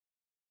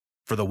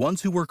For the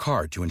ones who work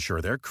hard to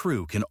ensure their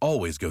crew can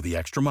always go the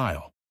extra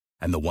mile,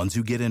 and the ones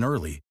who get in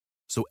early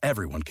so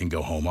everyone can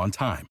go home on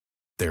time,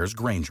 there's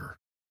Grainger,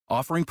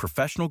 offering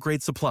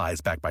professional-grade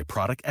supplies backed by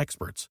product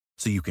experts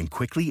so you can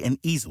quickly and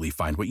easily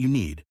find what you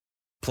need.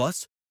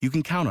 Plus, you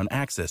can count on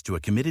access to a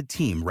committed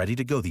team ready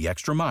to go the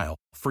extra mile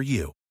for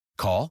you.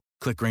 Call,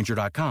 click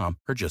Grainger.com,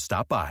 or just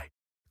stop by.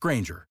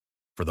 Grainger,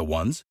 for the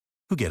ones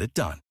who get it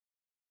done.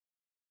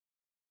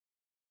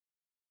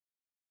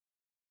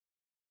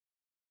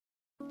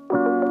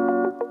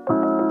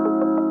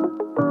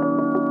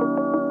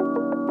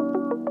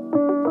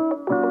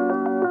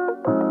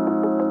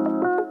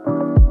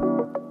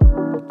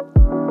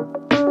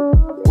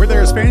 Where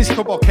there's fantasy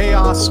football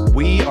chaos,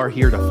 we are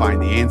here to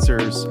find the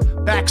answers.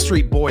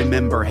 Backstreet Boy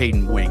member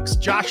Hayden Winks,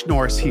 Josh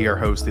Norris here,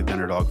 host of the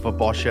Underdog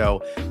Football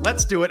Show.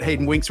 Let's do it,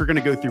 Hayden Winks. We're going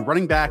to go through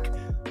running back,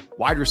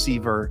 wide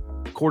receiver,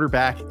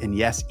 quarterback, and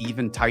yes,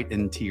 even tight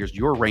end tiers,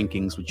 your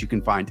rankings, which you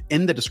can find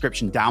in the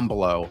description down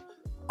below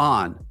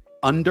on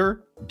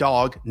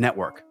Underdog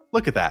Network.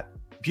 Look at that.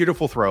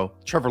 Beautiful throw.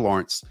 Trevor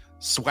Lawrence,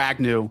 swag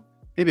new,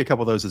 maybe a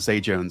couple of those at Zay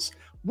Jones.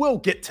 We'll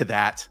get to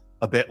that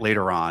a bit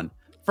later on.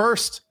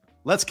 First,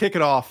 let's kick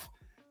it off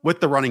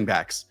with the running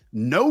backs.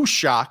 No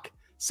shock,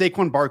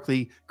 Saquon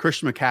Barkley,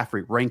 Christian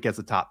McCaffrey rank as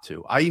the top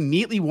two. I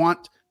immediately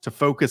want to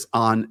focus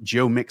on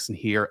Joe Mixon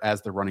here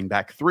as the running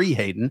back 3,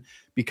 Hayden,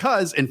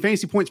 because in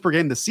fantasy points per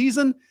game this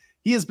season,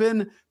 he has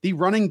been the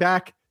running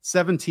back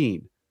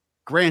 17.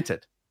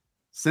 Granted,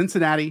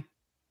 Cincinnati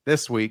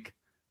this week,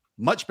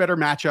 much better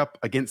matchup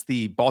against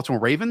the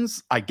Baltimore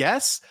Ravens, I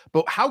guess.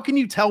 But how can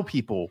you tell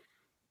people,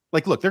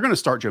 like, look, they're going to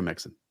start Joe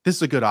Mixon. This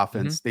is a good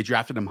offense. They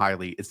drafted him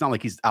highly. It's not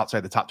like he's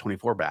outside the top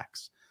 24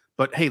 backs.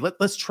 But hey,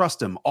 let's trust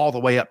him all the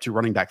way up to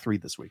running back 3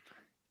 this week.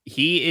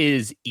 He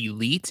is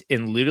elite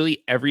in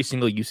literally every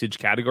single usage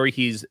category.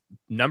 He's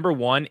number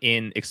 1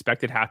 in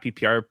expected half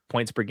PPR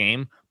points per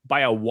game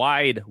by a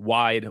wide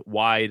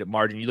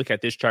margin. You look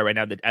at this chart right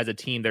now, that as a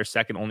team, they're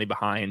second only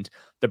behind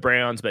the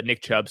Browns, but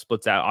Nick Chubb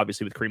splits out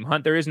obviously with Kareem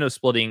Hunt. There is no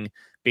splitting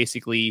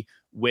basically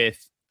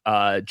with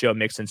Joe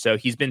Mixon. So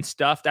he's been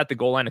stuffed at the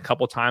goal line a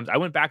couple times. I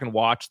went back and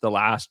watched the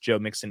last Joe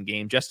Mixon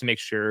game just to make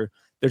sure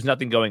there's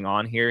nothing going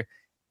on here.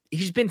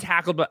 He's been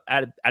tackled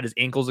at his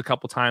ankles a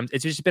couple times.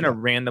 It's just been a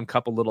random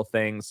couple little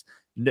things,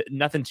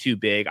 nothing too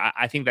big.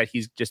 I think that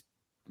he's just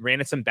ran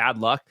into some bad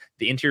luck.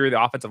 The interior of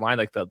the offensive line,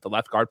 like the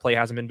left guard play,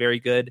 hasn't been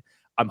very good.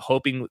 I'm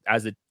hoping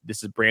this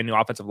is a brand new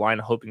offensive line,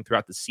 I'm hoping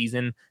throughout the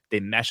season they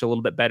mesh a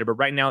little bit better. But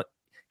right now,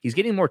 he's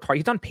getting more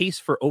targets. He's on pace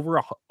for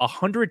over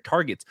 100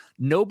 targets.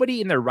 Nobody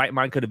in their right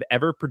mind could have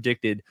ever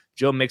predicted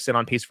Joe Mixon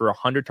on pace for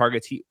 100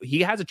 targets. He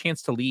has a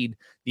chance to lead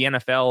the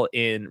NFL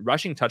in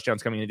rushing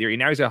touchdowns coming into the year.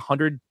 Now he's at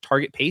 100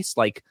 target pace.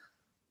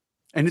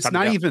 And it's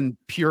not even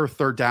pure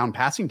third down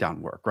passing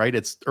down work, right?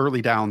 It's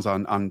early downs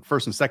on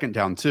first and second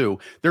down too.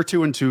 They're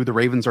 2-2. The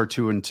Ravens are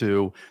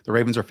 2-2. The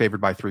Ravens are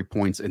favored by 3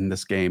 points in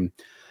this game.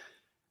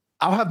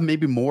 I'll have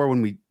maybe more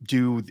when we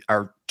do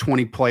our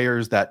 20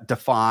 players that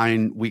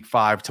define week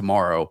 5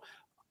 tomorrow.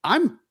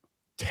 I'm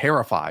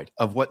terrified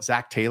of what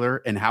Zach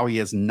Taylor and how he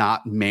has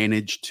not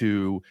managed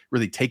to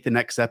really take the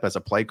next step as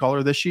a play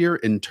caller this year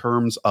in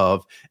terms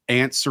of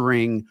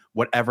answering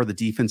whatever the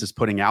defense is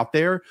putting out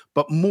there.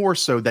 But more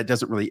so, that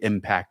doesn't really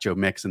impact Joe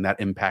Mixon.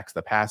 That impacts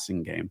the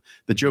passing game.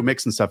 The Joe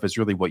Mixon stuff is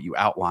really what you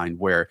outlined,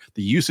 where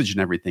the usage and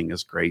everything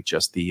is great.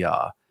 Just the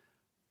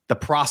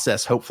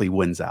process hopefully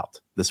wins out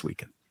this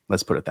weekend.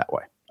 Let's put it that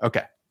way.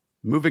 Okay,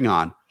 moving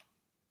on.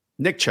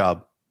 Nick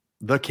Chubb,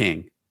 the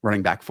king,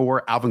 running back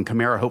 4. Alvin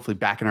Kamara, hopefully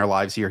back in our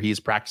lives here. He's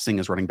practicing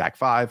as running back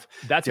 5.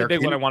 That's a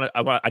big one.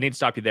 I need to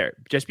stop you there.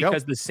 Just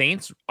because the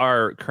Saints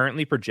are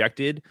currently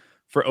projected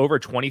for over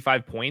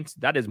 25 points,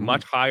 that is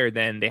much higher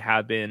than they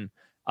have been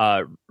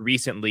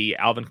recently.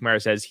 Alvin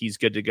Kamara says he's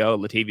good to go.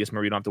 Latavius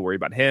Murray, you don't have to worry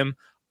about him.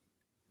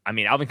 I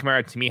mean, Alvin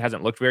Kamara, to me,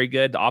 hasn't looked very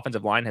good. The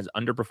offensive line has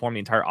underperformed. The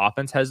entire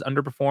offense has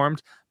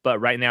underperformed. But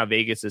right now,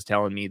 Vegas is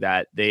telling me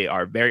that they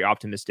are very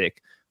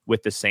optimistic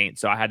with the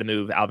Saints. So I had to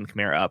move Alvin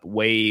Kamara up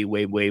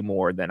way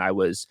more than I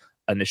was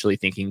initially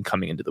thinking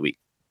coming into the week.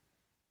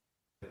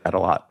 That a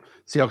lot.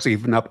 Seahawks have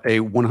given up a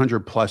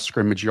 100-plus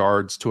scrimmage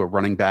yards to a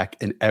running back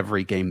in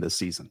every game this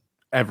season.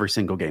 Every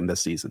single game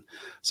this season.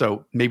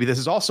 So maybe this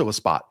is also a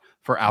spot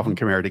for Alvin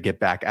Kamara to get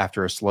back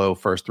after a slow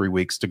first 3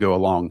 weeks to go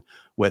along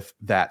with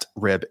that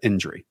rib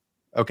injury.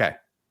 Okay.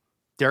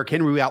 Derrick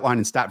Henry, we outlined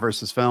in Stat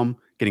versus Film,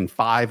 getting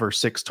 5 or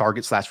 6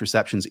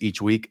 targets/receptions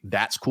each week.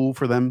 That's cool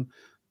for them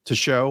to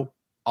show.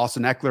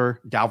 Austin Eckler,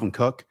 Dalvin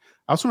Cook.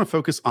 I also want to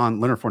focus on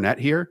Leonard Fournette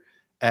here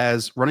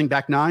as running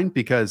back 9,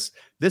 because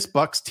this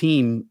Bucs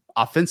team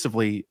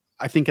offensively,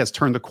 I think, has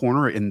turned the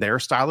corner in their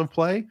style of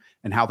play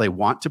and how they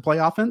want to play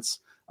offense.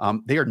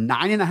 They are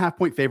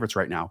 9.5-point favorites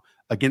right now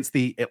against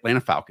the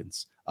Atlanta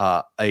Falcons,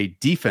 a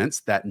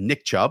defense that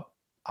Nick Chubb,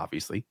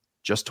 obviously,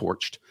 just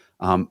torched.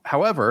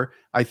 However,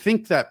 I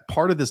think that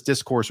part of this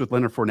discourse with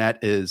Leonard Fournette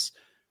is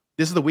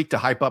this is the week to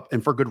hype up,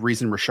 and for good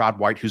reason, Rachaad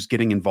White, who's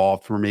getting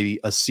involved for maybe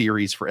a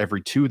series for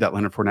every 2 that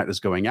Leonard Fournette is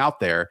going out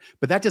there.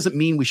 But that doesn't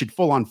mean we should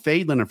full-on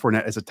fade Leonard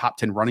Fournette as a top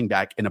 10 running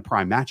back in a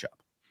prime matchup.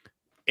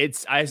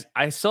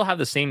 I still have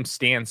the same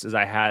stance as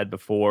I had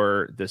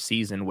before the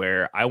season,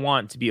 where I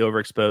want to be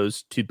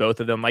overexposed to both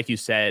of them. Like you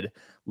said,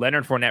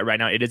 Leonard Fournette right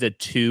now, it is a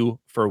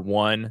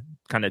 2-for-1,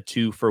 kind of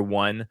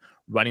 2-for-1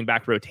 running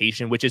back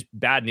rotation, which is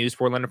bad news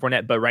for Leonard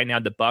Fournette. But right now,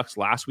 the Bucs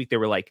last week, they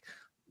were like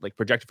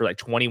projected for like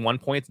 21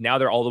 points. Now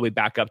they're all the way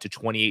back up to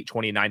 28,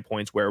 29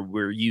 points, where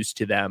we're used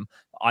to them.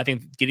 I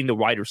think getting the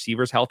wide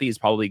receivers healthy is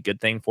probably a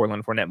good thing for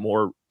Leonard Fournette,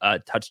 more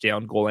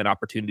touchdown, goal line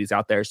opportunities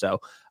out there. So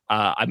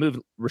I moved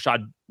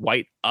Rachaad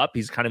White up.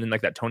 He's kind of in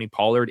like that Tony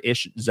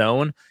Pollard-ish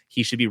zone.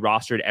 He should be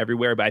rostered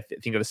everywhere, but I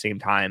think at the same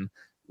time,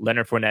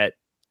 Leonard Fournette,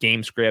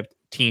 game script,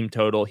 team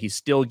total, he's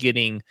still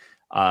getting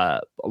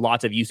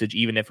lots of usage,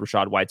 even if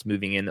Rachaad White's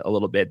moving in a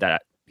little bit,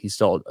 that he's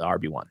still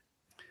RB1.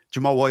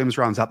 Jamal Williams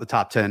rounds out the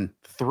top 10.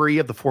 3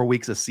 of the 4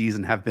 weeks of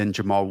season have been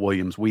Jamal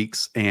Williams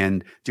weeks,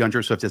 and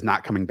DeAndre Swift is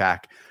not coming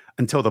back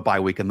until the bye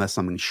week unless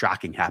something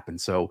shocking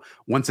happens. So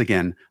once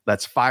again,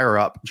 let's fire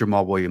up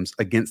Jamal Williams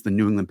against the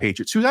New England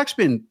Patriots, who's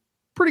actually been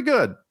pretty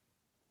good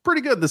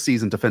this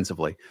season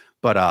defensively.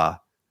 But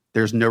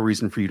there's no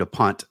reason for you to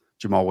punt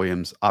Jamal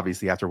Williams,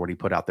 obviously, after what he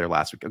put out there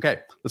last week. Okay,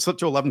 let's flip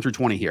to 11 through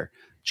 20 here.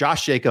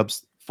 Josh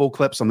Jacobs, full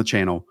clips on the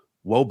channel.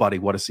 Whoa, buddy,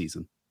 what a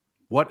season.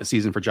 What a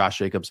season for Josh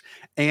Jacobs.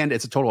 And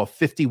it's a total of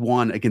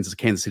 51 against the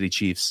Kansas City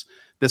Chiefs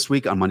this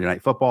week on Monday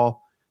Night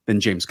Football. Then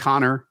James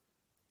Conner,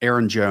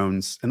 Aaron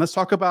Jones. And let's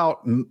talk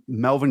about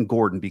Melvin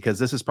Gordon, because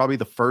this is probably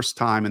the first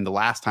time and the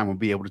last time we'll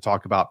be able to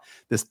talk about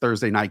this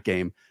Thursday night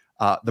game.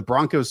 The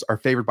Broncos are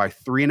favored by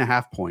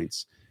 3.5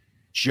 points.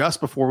 Just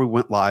before we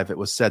went live, it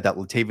was said that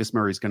Latavius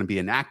Murray is going to be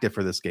inactive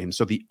for this game.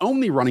 So the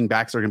only running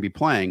backs that are going to be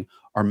playing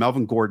are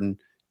Melvin Gordon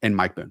and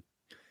Mike Boone.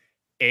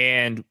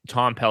 And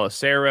Tom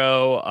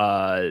Pelissero,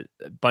 a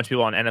bunch of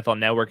people on NFL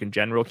Network in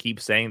general keep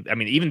saying, I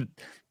mean, even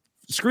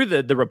screw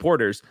the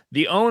reporters,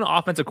 the own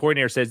offensive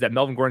coordinator says that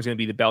Melvin Gordon's going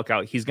to be the bell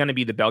cow. He's going to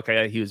be the bell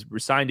cow. He was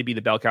resigned to be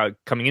the bell cow.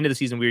 Coming into the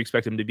season, we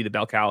expect him to be the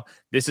bell cow.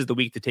 This is the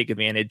week to take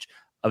advantage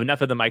of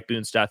enough of the Mike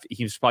Boone stuff.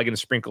 He's probably going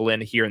to sprinkle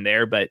in here and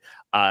there, but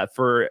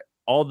for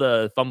all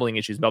the fumbling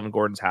issues Melvin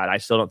Gordon's had, I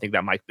still don't think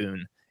that Mike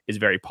Boone is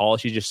very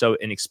polished. He's just so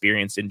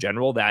inexperienced in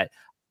general that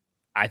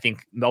I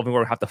think Melvin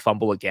Gordon will have to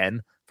fumble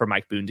again for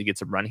Mike Boone to get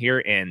some run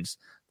here. And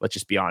let's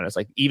just be honest,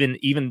 like even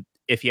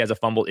if he has a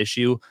fumble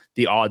issue,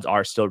 the odds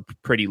are still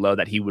pretty low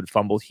that he would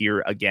fumble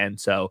here again.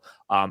 So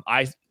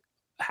I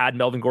had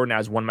Melvin Gordon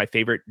as one of my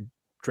favorite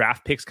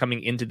draft picks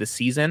coming into the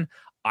season.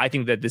 I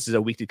think that this is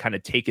a week to kind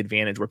of take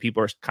advantage where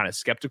people are kind of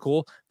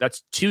skeptical.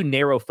 That's too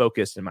narrow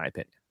focused, in my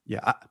opinion.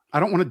 Yeah, I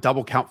don't want to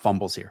double count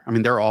fumbles here. I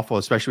mean, they're awful,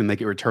 especially when they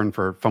get returned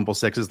for fumble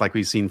sixes like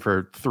we've seen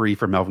for 3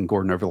 for Melvin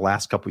Gordon over the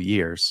last couple of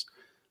years.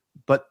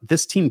 But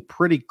this team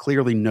pretty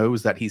clearly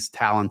knows that he's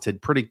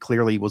talented, pretty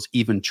clearly was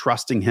even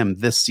trusting him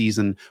this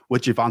season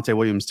with Javonte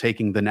Williams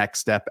taking the next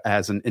step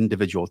as an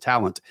individual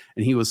talent.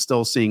 And he was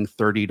still seeing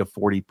 30 to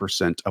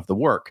 40% of the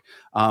work.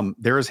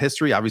 There is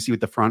history, obviously, with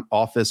the front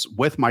office,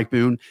 with Mike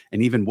Boone,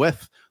 and even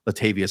with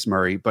Latavius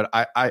Murray. But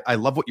I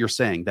love what you're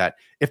saying, that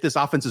if this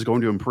offense is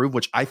going to improve,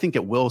 which I think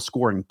it will,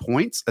 scoring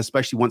points,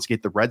 especially once you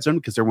get the red zone,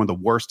 because they're one of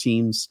the worst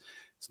teams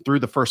through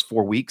the first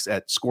 4 weeks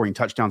at scoring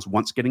touchdowns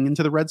once getting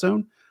into the red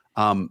zone.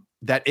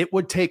 That it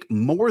would take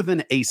more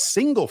than a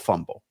single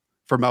fumble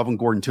for Melvin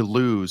Gordon to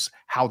lose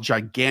how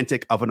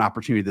gigantic of an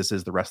opportunity this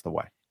is the rest of the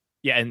way.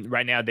 Yeah, and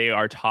right now they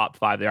are top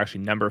 5. They're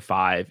actually number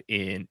 5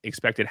 in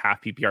expected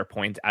half PPR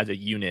points as a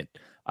unit,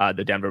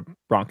 the Denver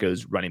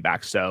Broncos running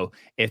back. So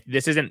if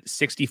this isn't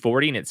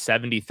 60-40 and it's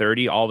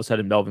 70-30, all of a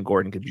sudden Melvin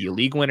Gordon could be a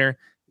league winner.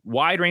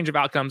 Wide range of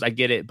outcomes, I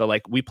get it, but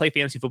like we play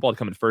fantasy football to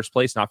come in first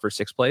place, not for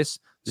 6th place.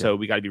 So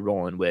we got to be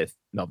rolling with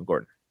Melvin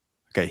Gordon.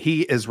 Okay,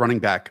 he is running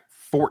back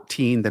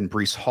 14, then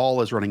Breece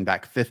Hall is running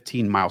back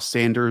 15, Miles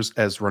Sanders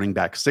as running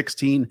back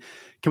 16.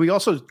 Can we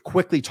also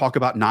quickly talk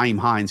about Nyheim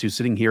Hines, who's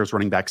sitting here as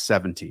running back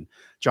 17?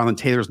 Jonathan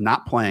Taylor's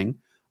not playing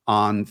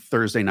on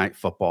Thursday Night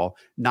Football.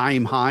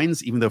 Nyheim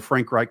Hines, even though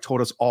Frank Reich told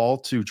us all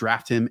to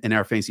draft him in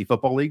our fantasy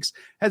football leagues,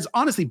 has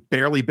honestly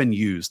barely been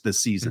used this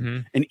season. Mm-hmm.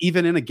 And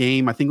even in a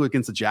game, I think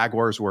against the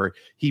Jaguars, where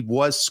he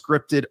was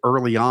scripted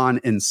early on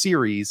in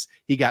series,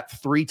 he got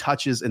 3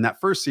 touches in that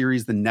first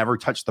series, then never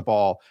touched the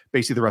ball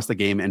basically the rest of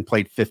the game and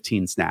played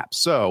 15 snaps.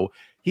 So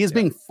he is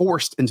being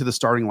forced into the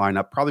starting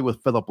lineup, probably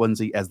with Phillip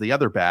Lindsay as the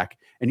other back,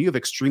 and you have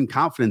extreme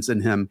confidence in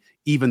him,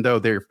 even though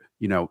they're,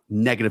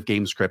 negative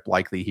game script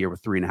likely here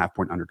with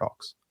 3.5-point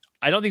underdogs.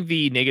 I don't think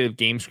the negative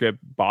game script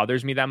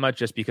bothers me that much,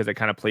 just because it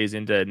kind of plays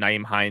into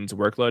Nyheim Hines'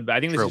 workload. But I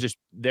think this is just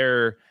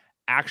their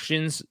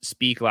actions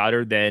speak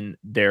louder than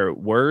their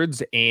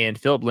words, and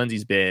Phillip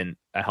Lindsay's been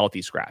a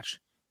healthy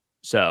scratch.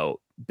 So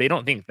they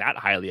don't think that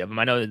highly of him.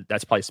 I know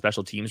that's probably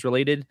special teams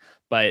related,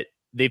 but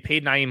they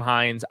paid Nyheim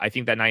Hines. I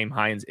think that Nyheim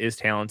Hines is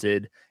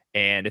talented.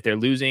 And if they're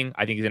losing,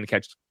 I think he's going to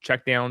catch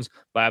checkdowns.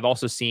 But I've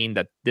also seen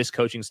that this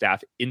coaching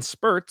staff in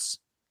spurts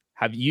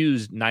have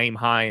used Nyheim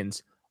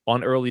Hines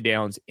on early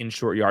downs in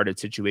short yardage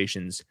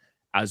situations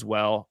as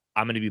well.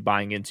 I'm going to be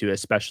buying into,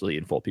 especially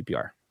in full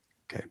PPR.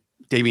 Okay.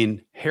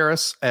 Damien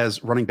Harris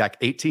as running back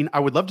 18. I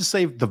would love to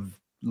save the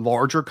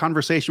larger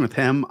conversation with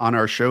him on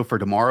our show for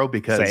tomorrow,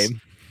 because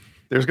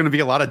There's going to be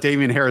a lot of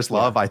Damien Harris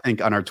love, I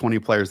think, on our 20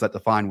 players that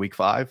define week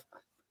 5.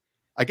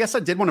 I guess I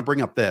did want to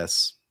bring up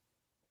this.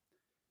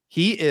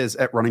 He is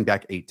at running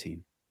back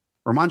 18.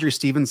 Ramondre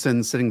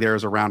Stevenson sitting there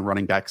as around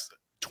running backs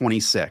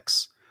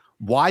 26.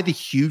 Why the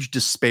huge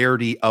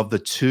disparity of the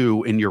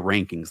two in your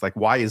rankings? Like,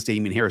 why is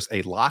Damien Harris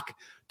a lock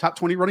top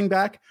 20 running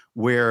back,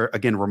 where,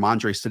 again,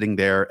 Ramondre sitting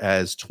there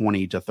as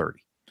 20 to 30?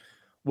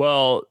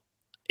 Well,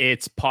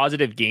 it's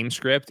positive game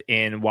script.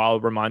 And while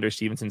Ramondre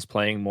Stevenson's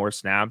playing more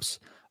snaps,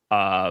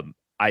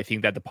 I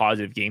think that the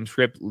positive game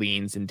script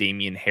leans in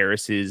Damien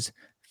Harris's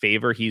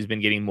favor. He's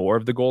been getting more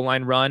of the goal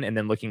line run. And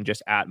then looking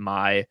just at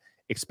my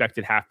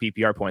expected half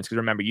PPR points, because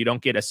remember, you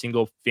don't get a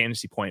single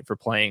fantasy point for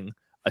playing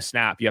a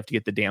snap. You have to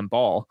get the damn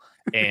ball.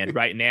 And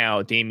right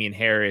now, Damien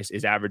Harris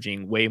is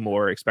averaging way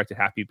more expected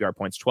half PPR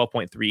points,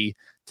 12.3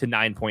 to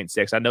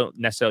 9.6. I don't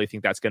necessarily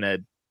think that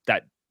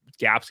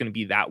gap's going to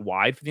be that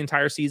wide for the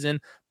entire season,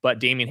 but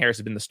Damien Harris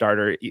has been the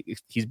starter.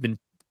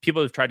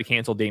 People have tried to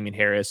cancel Damien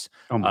Harris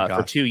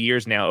for 2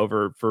 years now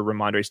for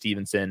Ramondre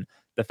Stevenson.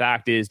 The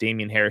fact is,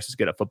 Damien Harris is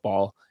good at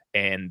football,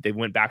 and they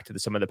went back to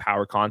some of the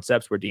power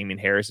concepts where Damien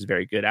Harris is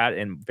very good at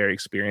and very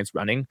experienced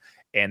running,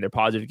 and their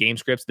positive game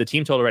scripts. The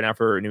team total right now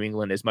for New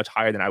England is much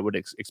higher than I would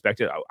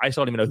expect it. I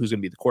still don't even know who's going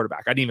to be the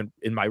quarterback. I didn't even,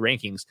 in my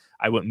rankings,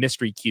 I went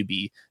mystery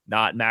QB,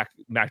 not Mac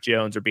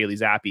Jones or Bailey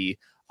Zappi.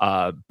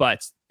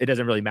 But it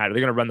doesn't really matter.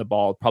 They're going to run the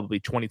ball probably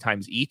 20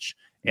 times each.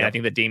 And I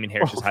think that Damien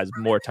Harris just has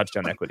more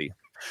touchdown equity.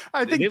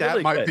 I think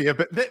that might be a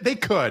bit. They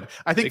could.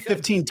 I think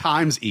 15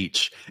 times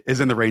each is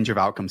in the range of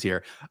outcomes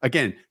here.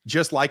 Again,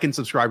 just like and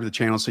subscribe to the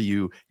channel so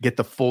you get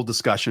the full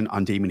discussion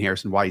on Damien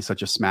Harris and why he's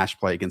such a smash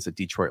play against the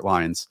Detroit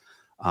Lions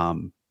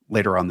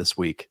later on this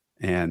week.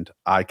 And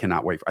I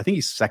cannot wait. I think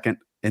he's second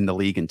in the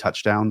league in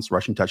touchdowns,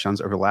 rushing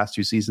touchdowns over the last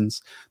 2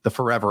 seasons. The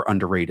forever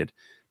underrated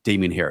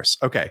Damien Harris.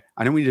 Okay,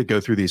 I know we need to go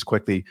through these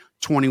quickly.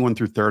 21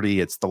 through 30,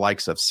 it's the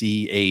likes of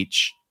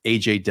CH,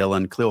 AJ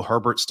Dillon, Khalil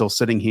Herbert still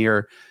sitting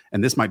here.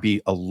 And this might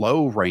be a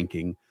low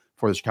ranking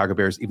for the Chicago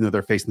Bears, even though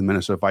they're facing the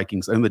Minnesota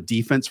Vikings. And the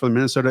defense for the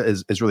Minnesota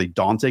is really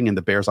daunting, and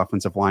the Bears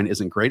offensive line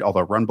isn't great,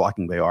 although run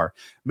blocking they are.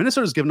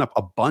 Minnesota's given up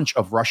a bunch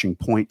of rushing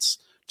points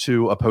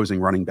to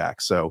opposing running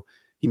backs. So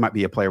he might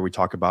be a player we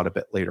talk about a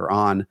bit later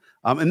on.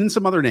 And then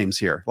some other names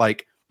here,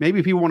 like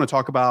maybe people want to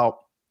talk about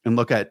and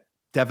look at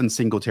Devin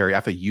Singletary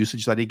after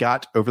usage that he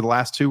got over the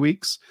last 2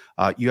 weeks.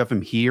 You have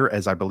him here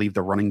as, I believe,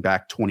 the running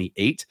back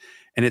 28.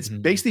 And it's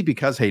basically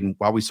because, Hayden,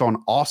 while we saw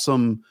an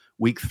awesome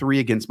week 3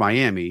 against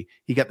Miami,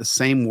 he got the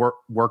same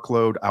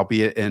workload,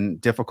 albeit in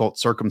difficult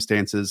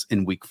circumstances,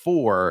 in week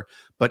 4.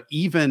 But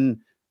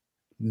even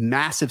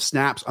massive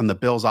snaps on the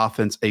Bills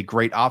offense, a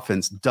great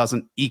offense,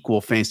 doesn't equal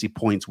fantasy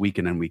points week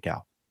in and week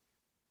out.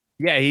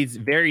 Yeah, he's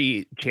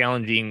very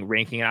challenging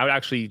ranking. And I would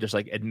actually just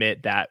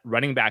admit that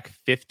running back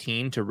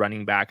 15 to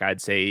running back,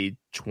 I'd say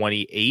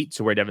 28,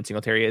 so where Devin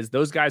Singletary is,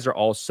 those guys are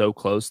all so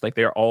close. Like,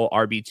 they're all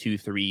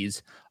RB2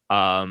 threes.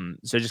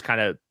 So just kind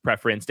of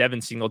preference.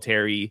 Devin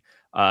Singletary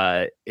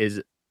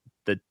is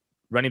the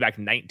running back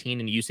 19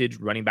 in usage,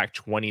 running back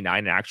 29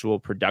 in actual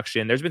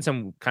production. There's been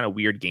some kind of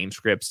weird game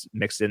scripts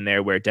mixed in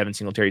there where Devin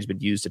Singletary has been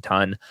used a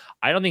ton.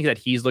 I don't think that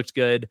he's looked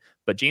good,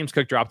 but James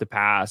Cook dropped the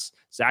pass.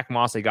 Zach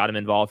Moss, they got him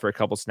involved for a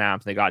couple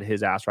snaps. They got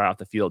his ass right off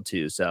the field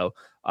too. So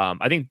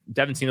I think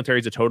Devin Singletary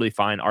is a totally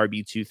fine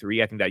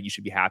RB2-3. I think that you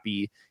should be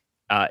happy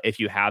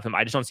if you have him.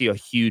 I just don't see a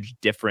huge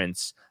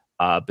difference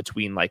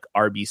between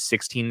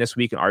RB16 this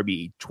week and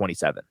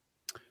RB27.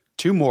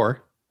 2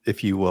 more,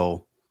 if you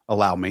will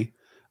allow me.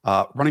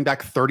 Running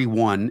back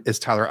 31 is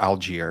Tyler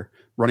Algier.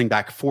 Running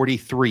back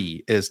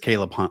 43 is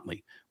Caleb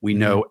Huntley. We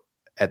know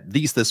at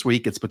least this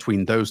week it's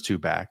between those 2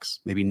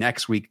 backs. Maybe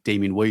next week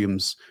Damian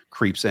Williams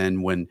creeps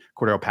in when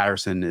Cordell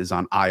Patterson is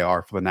on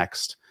IR for the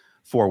next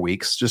 4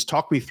 weeks. Just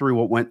talk me through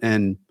what went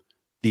in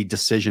the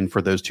decision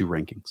for those 2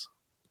 rankings.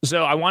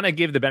 So I want to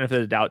give the benefit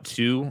of the doubt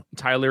to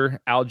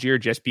Tyler Algier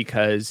just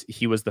because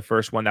he was the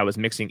first one that was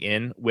mixing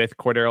in with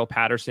Cordell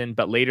Patterson.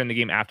 But later in the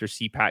game, after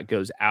CPAT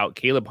goes out,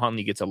 Caleb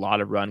Huntley gets a lot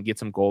of run,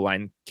 gets some goal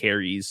line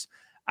carries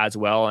as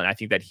well. And I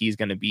think that he's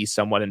going to be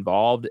somewhat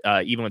involved.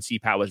 Even when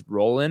CPAT was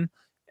rolling,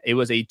 it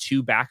was a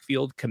 2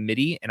 backfield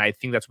committee. And I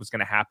think that's what's going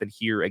to happen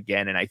here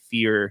again. And I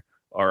fear,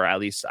 or at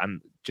least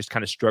I'm just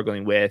kind of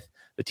struggling with,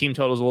 the team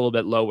total is a little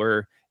bit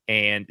lower.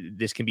 And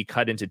this can be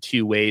cut into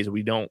 2 ways.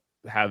 We don't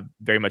have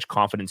very much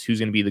confidence who's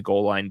going to be the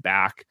goal line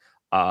back.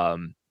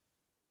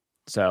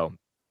 So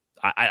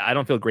I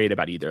don't feel great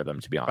about either of them,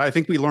 to be honest. I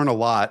think we learn a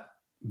lot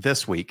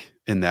this week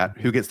in that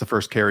who gets the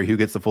first carry, who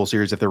gets the full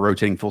series, if they're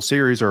rotating full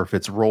series or if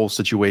it's role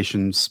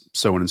situations,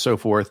 so on and so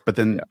forth. But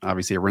then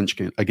obviously a wrench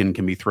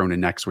can be thrown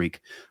in next week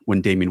when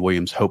Damian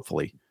Williams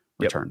hopefully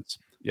returns.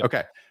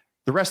 Okay.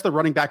 The rest of the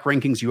running back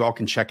rankings you all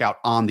can check out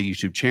on the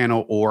YouTube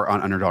channel or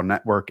on Underdog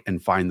Network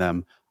and find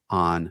them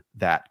on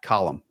that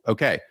column.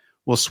 Okay.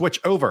 We'll switch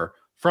over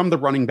from the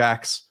running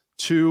backs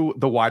to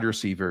the wide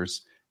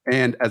receivers.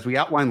 And as we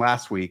outlined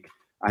last week,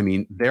 I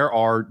mean, there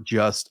are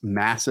just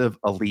massive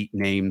elite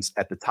names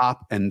at the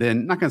top. And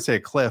then, not going to say a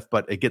cliff,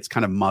 but it gets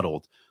kind of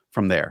muddled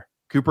from there.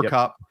 Cooper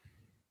Kupp,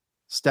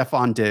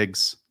 Stephon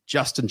Diggs,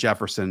 Justin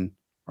Jefferson,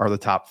 are the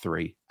top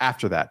three.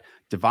 After that,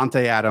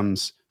 Devontae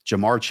Adams,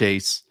 Jamar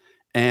Chase,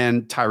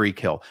 and Tyreek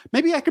Hill.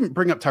 Maybe I can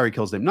bring up Tyreek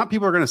Hill's name. Not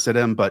people are going to sit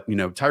him, but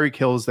Tyreek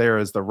Hill's there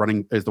as the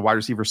wide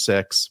receiver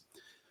 6.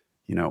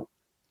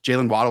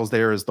 Jalen Waddle's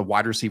there as the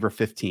wide receiver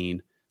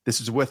 15. This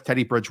is with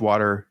Teddy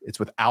Bridgewater. It's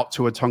without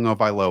Tua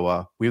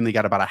Tagovailoa. We only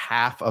got about a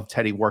half of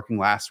Teddy working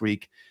last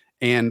week.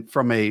 And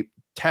from a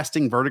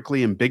testing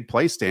vertically and big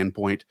play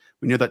standpoint,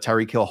 we know that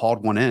Tyreek Hill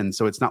hauled one in.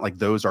 So it's not like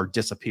those are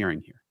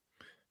disappearing here.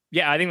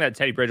 Yeah, I think that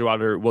Teddy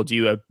Bridgewater will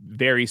do a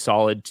very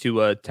solid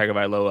Tua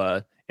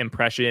Tagovailoa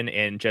impression,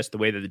 and just the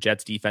way that the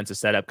Jets defense is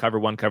set up, cover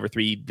 1, cover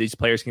 3, these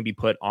players can be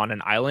put on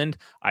an island.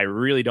 I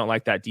really don't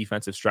like that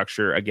defensive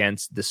structure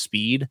against the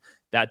speed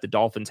that the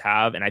Dolphins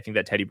have. And I think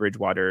that Teddy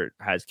Bridgewater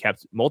has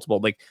kept multiple,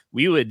 like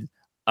we would,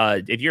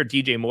 if you're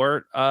DJ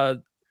Moore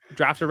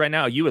drafted right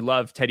now, you would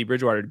love Teddy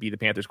Bridgewater to be the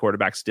Panthers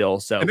quarterback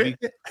still. So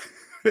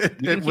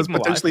it was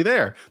potentially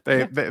there.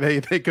 They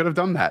could have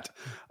done that.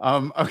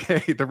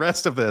 Okay. The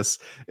rest of this,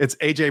 it's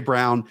AJ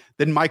Brown,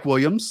 then Mike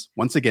Williams.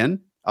 Once again,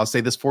 I'll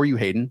say this for you,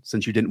 Hayden,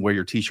 since you didn't wear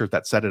your t-shirt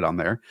that said it on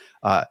there.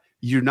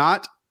 You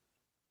not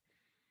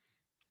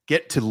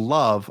get to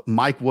love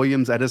Mike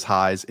Williams at his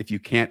highs if you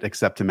can't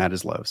accept him at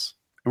his lows.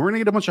 And we're going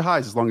to get a bunch of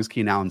highs as long as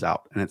Keenan Allen's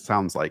out. And it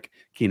sounds like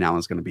Keenan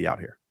Allen's going to be out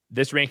here.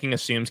 This ranking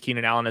assumes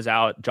Keenan Allen is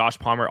out. Josh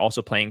Palmer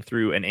also playing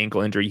through an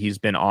ankle injury. He's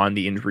been on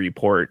the injury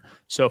report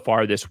so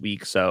far this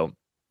week. So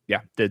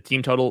yeah, the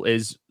team total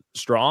is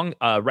strong.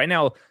 Right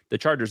now, the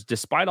Chargers,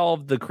 despite all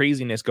of the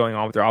craziness going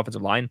on with their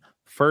offensive line,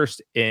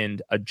 first in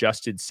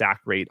adjusted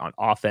sack rate on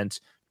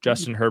offense.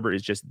 Justin Herbert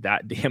is just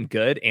that damn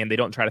good, and they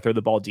don't try to throw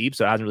the ball deep,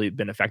 so it hasn't really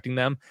been affecting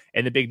them.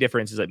 And the big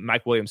difference is that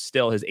Mike Williams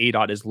still, his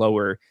ADOT is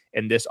lower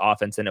in this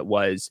offense than it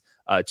was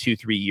 2-3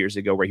 years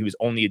ago, where he was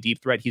only a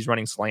deep threat. He's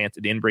running slants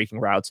and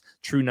in-breaking routes,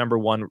 true number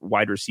one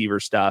wide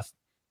receiver stuff.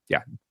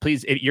 Yeah,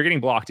 please, you're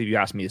getting blocked if you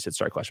ask me to sit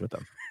start question with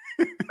them.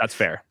 That's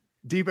fair.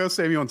 Debo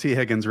Samuel and T.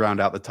 Higgins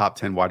round out the top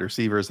 10 wide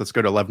receivers. Let's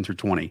go to 11 through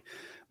 20.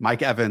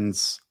 Mike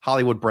Evans,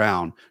 Hollywood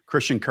Brown,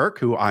 Christian Kirk,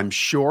 who I'm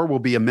sure will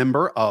be a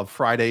member of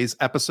Friday's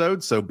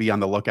episode, so be on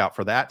the lookout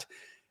for that.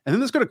 And then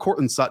let's go to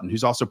Courtland Sutton,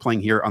 who's also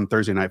playing here on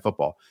Thursday Night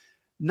Football.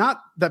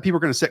 Not that people are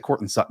going to sit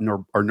Courtland Sutton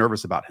or are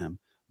nervous about him,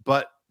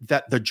 but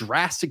that the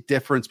drastic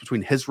difference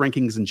between his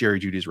rankings and Jerry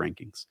Jeudy's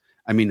rankings.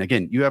 I mean,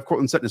 again, you have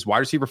Courtland Sutton as wide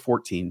receiver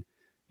 14.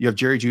 You have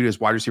Jerry Jeudy as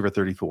wide receiver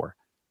 34.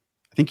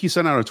 I think you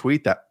sent out a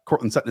tweet that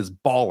Courtland Sutton is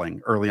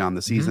balling early on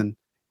the season.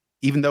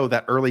 Even though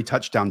that early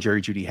touchdown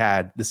Jerry Jeudy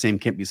had, the same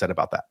can't be said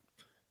about that.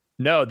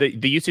 No,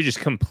 the usage is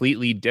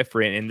completely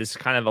different, and this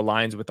kind of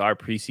aligns with our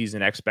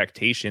preseason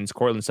expectations.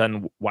 Courtland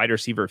Sutton, wide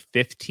receiver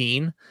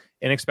 15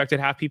 in expected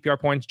half PPR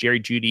points. Jerry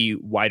Jeudy,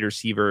 wide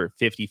receiver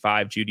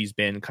 55. Judy's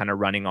been kind of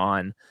running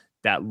on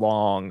that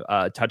long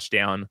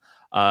touchdown.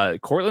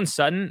 Courtland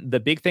Sutton, the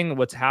big thing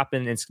what's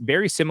happened, it's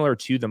very similar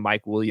to the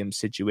Mike Williams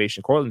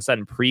situation. Courtland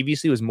Sutton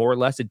previously was more or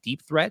less a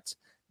deep threat.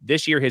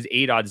 This year, his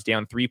ADOT is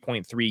down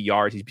 3.3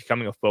 yards. He's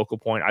becoming a focal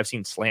point. I've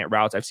seen slant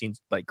routes. I've seen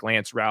like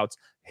glance routes,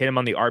 hit him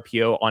on the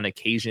RPO on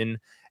occasion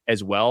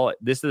as well.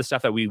 This is the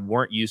stuff that we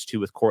weren't used to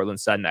with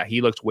Courtland Sutton. That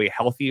he looks way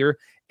healthier,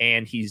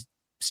 and he's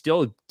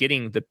still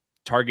getting the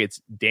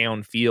targets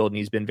downfield, and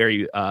he's been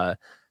very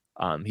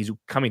he's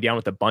coming down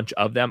with a bunch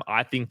of them.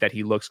 I think that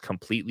he looks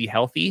completely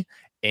healthy,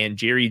 and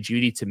Jerry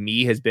Jeudy to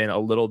me has been a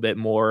little bit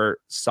more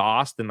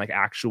sauce than like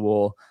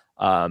actual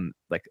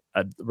like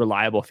a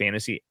reliable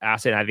fantasy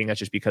asset. And I think that's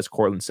just because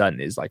Courtland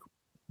Sutton is like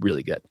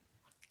really good.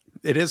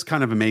 It is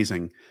kind of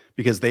amazing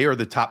because they are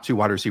the top 2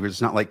 wide receivers.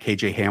 It's not like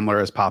KJ Hamler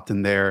has popped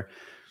in there.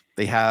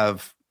 They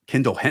have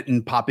Kendall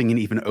Hinton popping in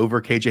even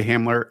over KJ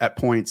Hamler at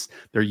points.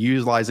 They're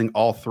utilizing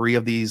all 3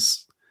 of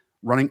these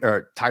running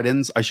or tight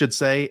ends, I should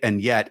say.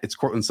 And yet it's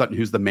Courtland Sutton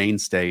who's the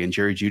mainstay, and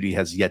Jerry Jeudy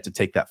has yet to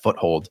take that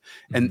foothold.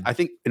 And I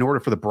think in order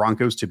for the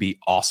Broncos to be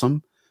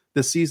awesome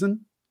this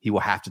season, he will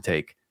have to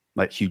take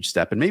like huge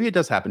step. And maybe it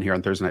does happen here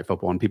on Thursday Night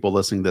Football, and people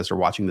listening to this or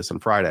watching this on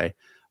Friday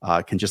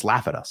can just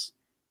laugh at us.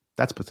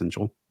 That's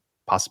potential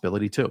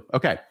possibility too.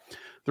 Okay.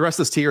 The rest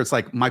of this tier, it's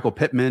like Michael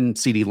Pittman,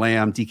 CeeDee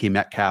Lamb, DK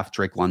Metcalf,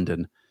 Drake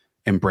London,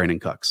 and Brandon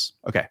Cooks.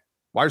 Okay.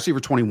 Wide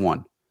receiver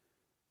 21.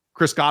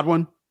 Chris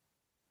Godwin,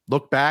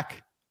 look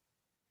back,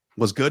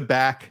 was good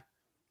back.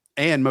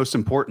 And most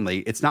importantly,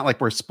 it's not like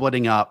we're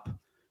splitting up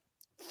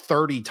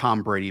 30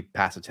 Tom Brady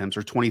pass attempts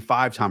or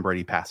 25 Tom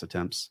Brady pass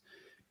attempts.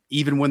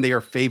 Even when they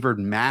are favored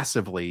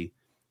massively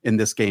in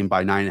this game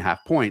by 9.5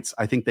 points,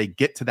 I think they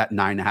get to that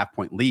 9.5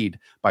 point lead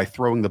by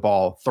throwing the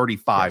ball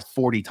 35,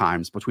 40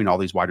 times between all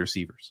these wide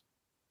receivers.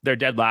 They're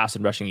dead last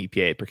in rushing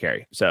EPA per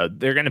carry. So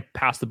they're going to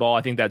pass the ball.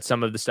 I think that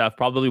some of the stuff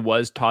probably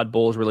was Todd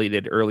Bowles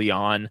related early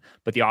on,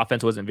 but the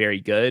offense wasn't very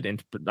good.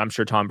 And I'm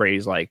sure Tom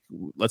Brady's like,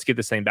 let's get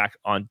this thing back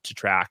on to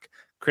track.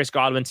 Chris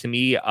Godwin, to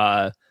me,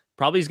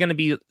 probably is going to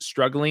be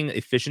struggling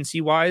efficiency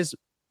wise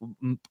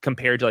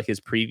compared to like his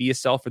previous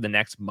self for the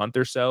next month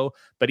or so.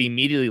 But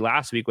immediately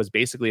last week was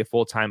basically a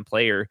full-time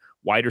player,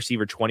 wide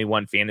receiver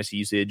 21 fantasy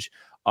usage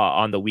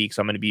on the week.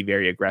 So I'm going to be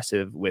very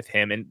aggressive with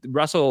him. And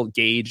Russell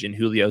Gage and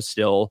Julio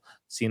still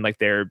seem like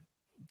they're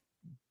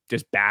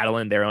just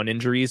battling their own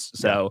injuries.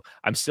 So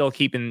I'm still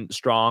keeping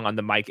strong on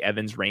the Mike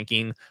Evans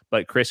ranking,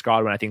 but Chris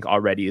Godwin, I think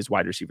already is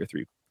wide receiver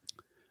 3.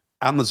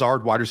 Allen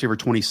Lazard, wide receiver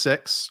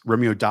 26.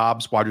 Romeo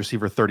Doubs, wide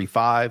receiver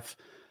 35.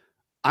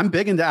 I'm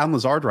big into Allen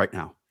Lazard right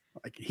now.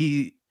 Like,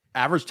 he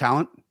average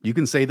talent. You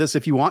can say this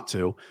if you want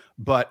to,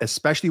 but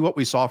especially what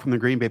we saw from the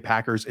Green Bay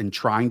Packers in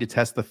trying to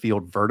test the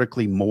field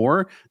vertically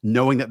more,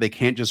 knowing that they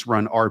can't just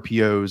run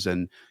RPOs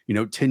and,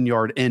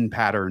 10-yard end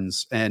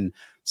patterns and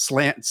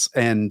slants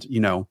and,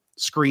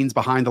 screens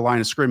behind the line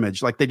of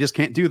scrimmage. Like, they just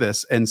can't do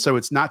this. And so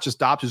it's not just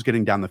Dobbs who's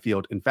getting down the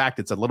field. In fact,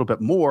 it's a little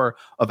bit more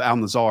of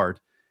Allen Lazard.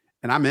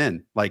 And I'm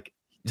in. Like,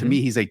 to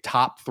me, he's a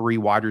top 3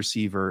 wide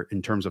receiver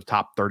in terms of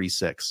top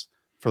 36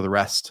 for the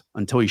rest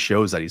until he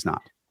shows that he's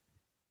not.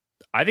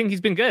 I think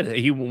he's been good.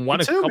 He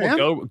won a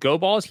couple go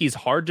balls. He's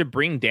hard to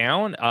bring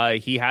down.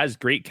 He has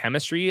great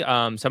chemistry.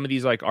 Some of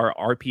these are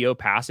RPO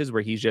passes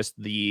where he's just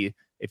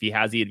if he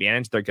has the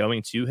advantage, they're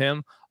going to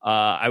him.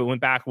 I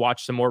went back,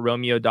 watched some more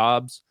Romeo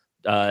Doubs.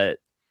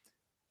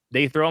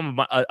 They throw him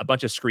a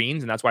bunch of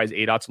screens, and that's why his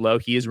ADOT's low.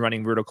 He is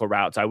running vertical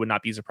routes. I would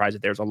not be surprised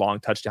if there's a long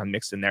touchdown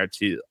mixed in there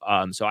too.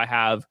 So I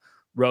have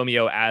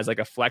Romeo as like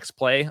a flex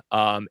play.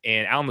 And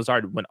Allen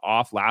Lazard went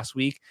off last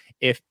week.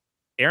 If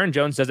Aaron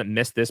Jones doesn't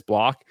miss this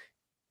block,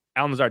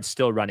 Allen Lazard's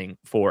still running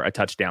for a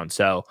touchdown.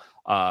 So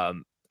I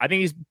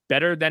think he's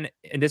better than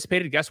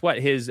anticipated. Guess what?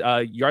 His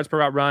yards per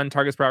route run,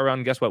 targets per route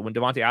run. Guess what? When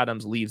Devontae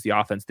Adams leaves the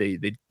offense, they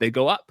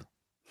go up.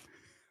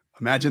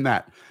 Imagine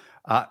that.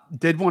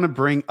 Did want to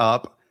bring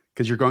up,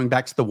 because you're going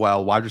back to the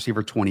wide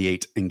receiver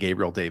 28 and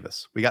Gabriel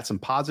Davis. We got some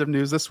positive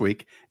news this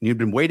week, and you've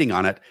been waiting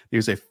on it.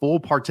 There's a full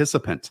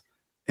participant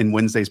in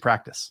Wednesday's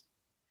practice.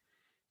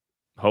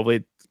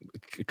 Hopefully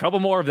a couple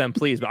more of them,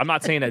 please. But I'm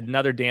not saying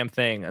another damn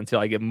thing until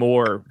I get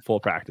more full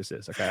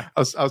practices. Okay. I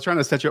was trying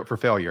to set you up for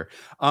failure.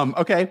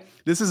 Okay.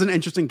 This is an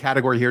interesting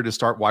category here to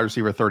start wide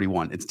receiver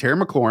 31. It's Terry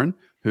McLaurin,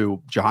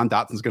 who Jahan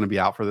Dotson's going to be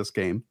out for this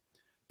game.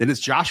 Then it's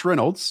Josh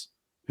Reynolds,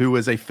 who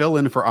is a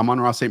fill-in for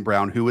Amon-Ra St.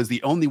 Brown, who is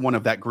the only one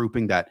of that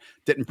grouping that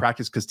didn't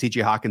practice because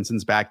TJ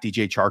Hawkinson's back,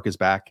 DJ Chark is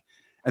back.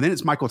 And then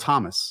it's Michael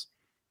Thomas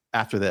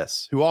after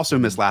this, who also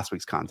missed last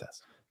week's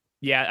contest.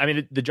 Yeah, I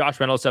mean, the Josh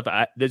Reynolds stuff,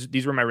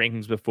 these were my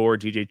rankings before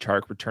DJ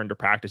Chark returned to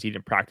practice. He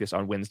didn't practice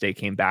on Wednesday,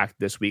 came back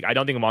this week. I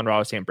don't think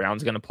Amon-Ra St.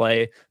 Brown's going to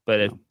play, but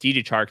if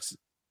DJ Chark's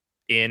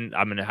in,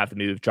 I'm going to have to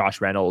move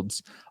Josh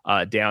Reynolds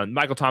down.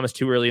 Michael Thomas,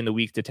 too early in the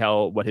week to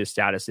tell what his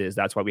status is.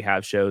 That's why we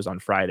have shows on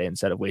Friday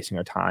instead of wasting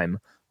our time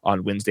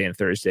on Wednesday and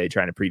Thursday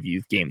trying to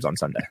preview games on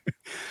Sunday.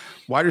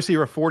 Wide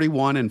receiver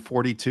 41 and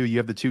 42. You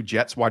have the two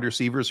Jets wide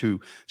receivers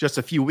who just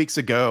a few weeks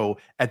ago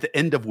at the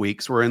end of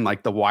weeks were in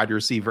like the wide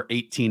receiver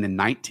 18 and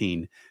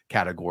 19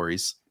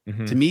 categories.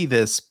 Mm-hmm. To me,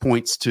 this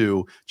points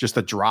to just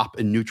a drop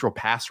in neutral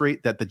pass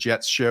rate that the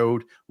Jets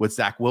showed with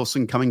Zach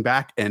Wilson coming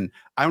back. And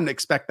I don't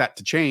expect that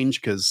to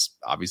change because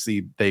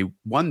obviously they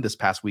won this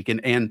past weekend.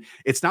 And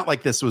it's not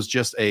like this was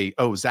just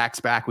Zach's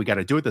back, we got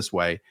to do it this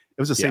way. It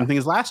was the same thing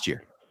as last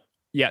year.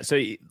 Yeah,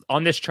 so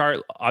on this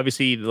chart,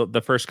 obviously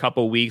the first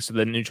couple of weeks,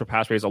 the neutral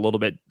pass rate is a little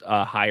bit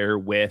higher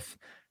with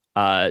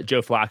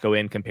Joe Flacco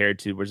in compared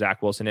to where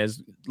Zach Wilson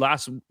is.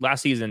 Last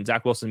season,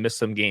 Zach Wilson missed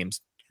some games.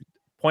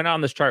 Point out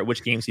on this chart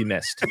which games he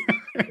missed.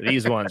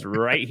 These ones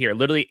right here,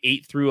 literally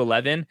 8 through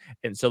 11.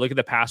 And so look at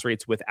the pass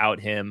rates without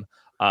him.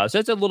 So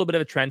it's a little bit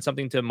of a trend,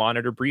 something to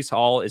monitor. Breece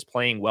Hall is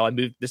playing well.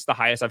 This is the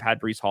highest I've had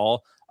Breece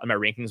Hall on my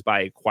rankings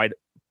by quite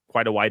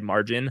a wide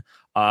margin.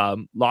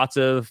 Lots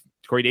of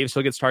Corey Davis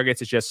still gets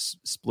targets. It's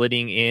just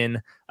splitting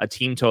in a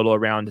team total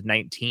around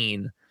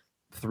 19,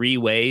 3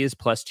 ways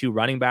plus 2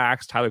 running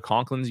backs. Tyler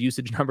Conklin's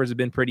usage numbers have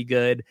been pretty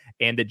good.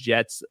 And the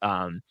Jets,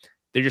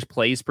 they're just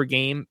plays per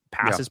game,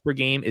 passes per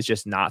game is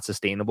just not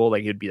sustainable.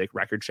 Like, it'd be like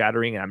record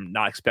shattering. And I'm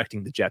not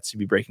expecting the Jets to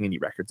be breaking any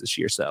records this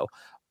year. So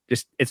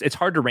just it's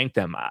hard to rank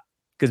them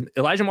because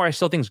Elijah Moore I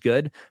still think is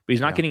good, but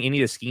he's not getting any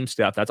of the scheme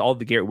stuff. That's all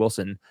the Garrett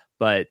Wilson,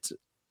 but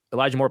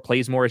Elijah Moore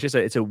plays more. It's just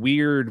it's a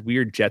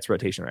weird Jets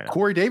rotation right now.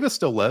 Corey Davis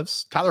still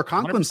lives. Tyler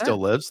Conklin 100%. Still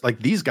lives. Like,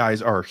 these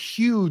guys are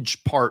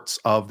huge parts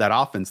of that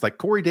offense. Like,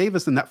 Corey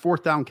Davis in that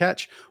 4th down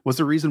catch was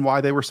the reason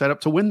why they were set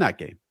up to win that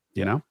game,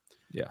 you know?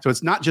 Yeah. So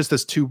it's not just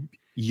this 2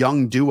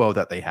 young duo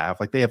that they have.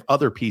 Like, they have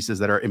other pieces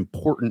that are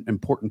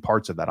important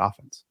parts of that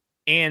offense.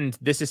 And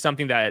this is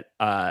something that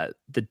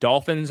the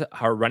Dolphins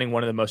are running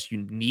one of the most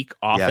unique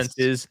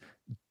offenses. Yes.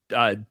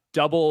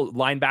 Double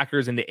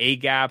linebackers in the A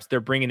gaps. They're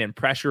bringing in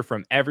pressure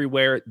from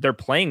everywhere. They're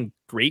playing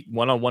great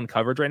one-on-one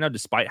coverage right now,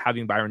 despite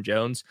having Byron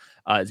Jones.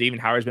 Xavier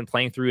Howard's been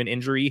playing through an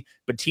injury,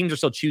 but teams are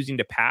still choosing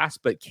to pass.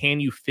 But can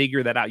you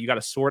figure that out? You got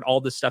to sort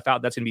all this stuff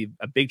out. That's going to be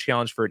a big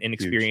challenge for an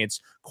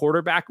inexperienced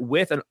quarterback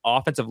with an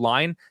offensive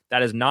line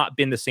that has not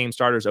been the same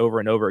starters over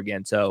and over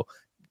again. So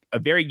a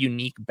very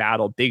unique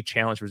battle, big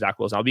challenge for Zach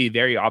Wilson. I'll be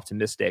very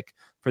optimistic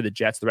for the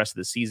Jets the rest of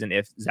the season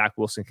if Zach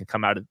Wilson can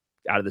come out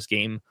of this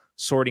game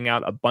sorting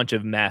out a bunch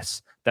of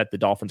mess that the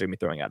Dolphins are going to be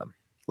throwing at him.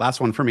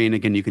 Last one for me, and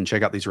again, you can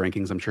check out these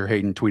rankings. I'm sure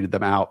Hayden tweeted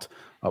them out.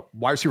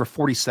 Wide receiver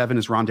 47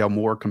 is Rondale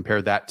Moore.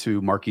 Compare that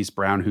to Marquise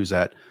Brown, who's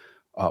at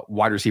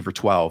wide receiver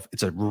 12.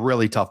 It's a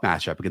really tough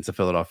matchup against the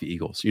Philadelphia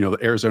Eagles.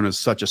 Arizona is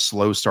such a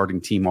slow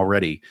starting team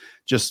already.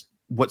 Just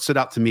what stood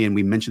out to me, and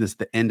we mentioned this at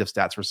the end of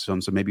Stats versus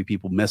Film, so maybe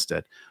people missed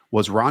it,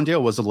 was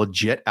Rondale was a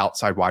legit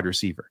outside wide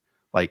receiver.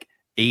 Like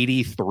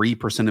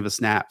 83% of his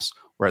snaps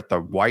were at the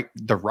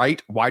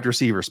right wide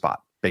receiver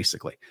spot,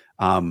 basically.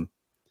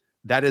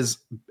 That is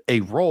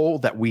a role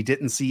that we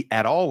didn't see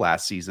at all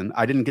last season.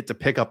 I didn't get to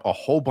pick up a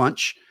whole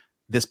bunch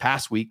this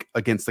past week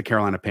against the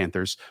Carolina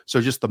Panthers.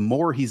 So just the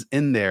more he's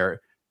in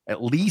there,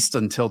 at least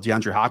until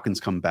DeAndre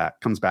Hopkins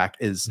comes back,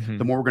 is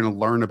the more we're going to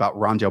learn about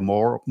Rondale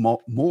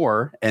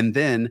more, and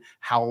then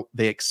how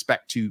they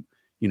expect to,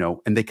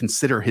 and they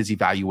consider his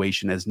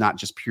evaluation as not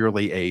just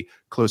purely a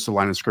close to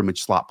line of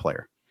scrimmage slot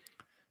player.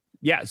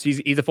 Yeah, so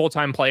he's a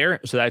full-time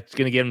player, so that's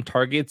going to get him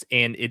targets,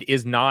 and it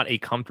is not a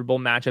comfortable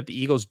matchup. The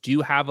Eagles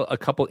do have a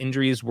couple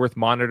injuries worth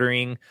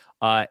monitoring,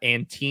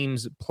 and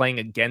teams playing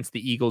against the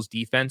Eagles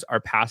defense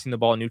are passing the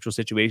ball in neutral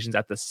situations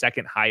at the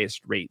second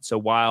highest rate. So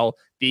while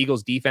the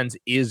Eagles defense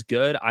is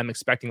good, I'm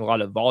expecting a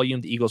lot of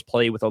volume. The Eagles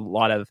play with a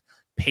lot of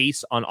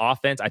pace on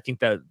offense. I think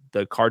that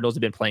the Cardinals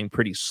have been playing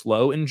pretty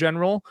slow in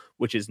general,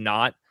 which is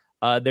not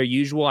their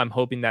usual. I'm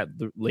hoping that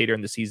later in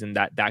the season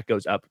that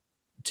goes up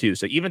too.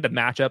 So even the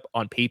matchup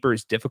on paper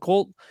is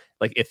difficult,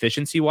 like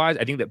efficiency wise,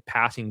 I think that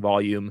passing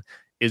volume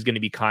is going to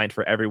be kind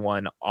for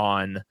everyone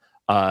on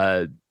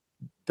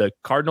the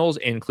Cardinals,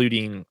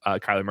 including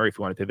Kyler Murray, if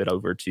you want to pivot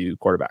over to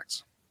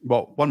quarterbacks.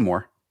 Well, one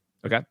more.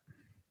 Okay.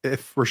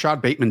 If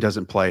Rashad Bateman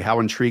doesn't play, how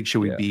intrigued should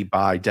we be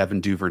by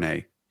Devin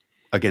Duvernay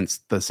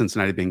against the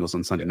Cincinnati Bengals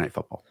on Sunday Night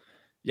Football?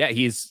 Yeah,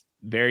 he's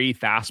very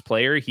fast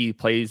player. He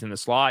plays in the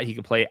slot. He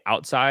can play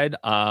outside.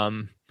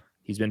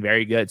 He's been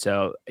very good.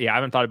 So, yeah, I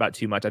haven't thought about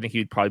too much. I think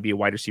he'd probably be a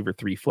wide receiver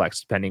 3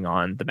 flex, depending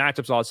on the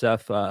matchups, all that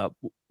stuff.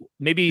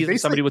 Maybe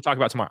somebody would talk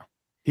about tomorrow.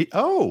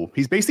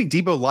 He's basically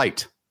Debo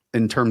Light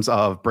in terms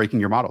of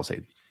breaking your models,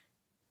 Hayden.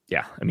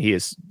 Yeah, I mean, he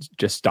is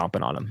just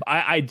stomping on him.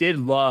 I did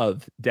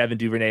love Devin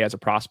Duvernay as a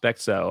prospect,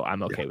 so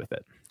I'm okay with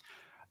it.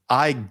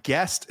 I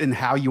guessed in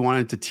how you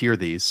wanted to tier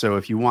these. So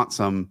if you want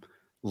some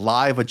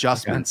live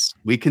adjustments,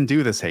 we can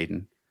do this,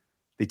 Hayden.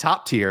 The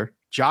top tier,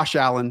 Josh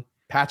Allen,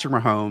 Patrick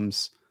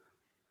Mahomes,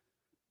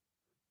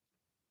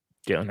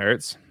 Jalen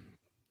Hurts.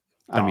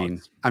 I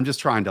mean, I'm just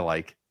trying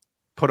to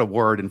put a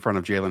word in front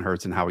of Jalen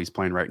Hurts and how he's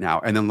playing right now.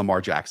 And then Lamar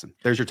Jackson.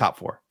 There's your top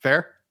 4.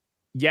 Fair?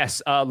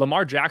 Yes.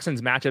 Lamar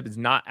Jackson's matchup is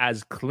not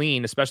as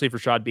clean, especially if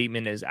Rashad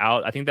Bateman is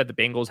out. I think that the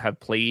Bengals have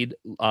played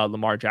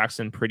Lamar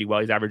Jackson pretty well.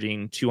 He's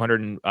averaging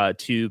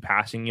 202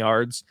 passing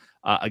yards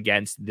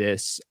against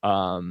this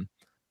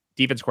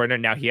defense coordinator.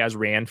 Now he has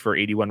ran for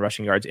 81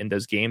 rushing yards in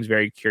those games.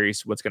 Very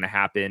curious what's going to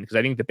happen, because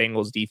I think the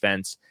Bengals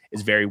defense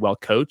is very well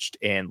coached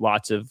and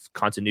lots of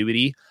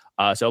continuity.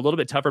 So a little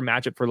bit tougher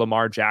matchup for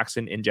Lamar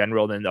Jackson in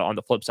general. Than on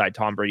the flip side,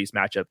 Tom Brady's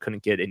matchup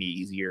couldn't get any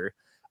easier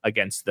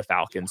against the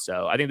Falcons.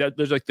 So I think that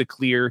there's the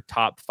clear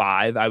top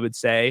 5, I would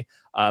say.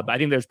 But I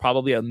think there's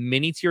probably a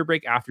mini tier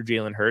break after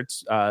Jalen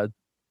Hurts.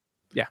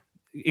 Yeah,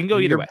 it can go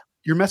either way.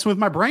 You're messing with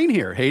my brain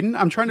here, Hayden.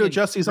 I'm trying to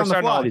adjust these on the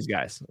fly. All these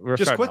guys.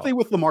 Just quickly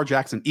with Lamar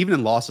Jackson, even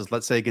in losses,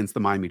 let's say against the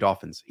Miami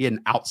Dolphins, he had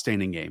an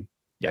outstanding game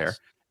there.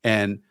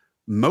 And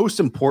most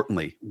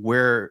importantly,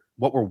 what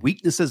were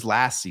weaknesses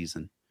last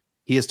season,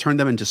 he has turned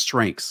them into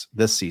strengths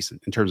this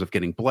season in terms of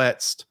getting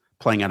blitzed,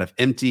 playing out of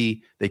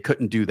empty. They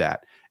couldn't do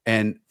that.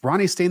 And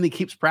Ronnie Stanley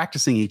keeps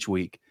practicing each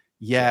week,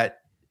 yet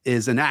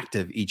is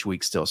inactive each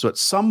week still. So at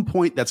some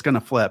point that's going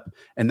to flip,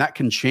 and that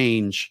can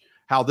change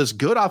how this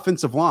good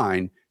offensive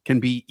line can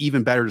be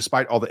even better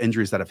despite all the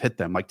injuries that have hit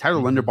them. Like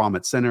Tyler Linderbaum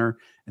at center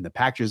and the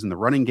packages in the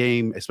running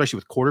game, especially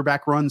with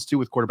quarterback runs too,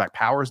 with quarterback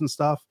powers and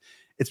stuff.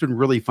 It's been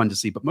really fun to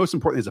see. But most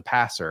importantly, as a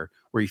passer,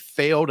 where he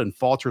failed and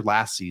faltered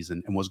last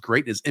season and was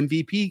great in his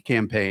MVP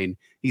campaign,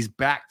 he's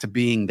back to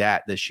being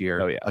that this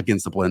year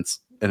against the Blintz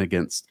and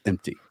against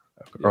empty.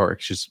 Or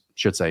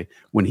should say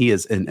when he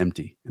is in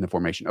empty in the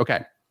formation.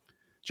 Okay.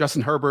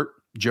 Justin Herbert,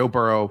 Joe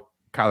Burrow,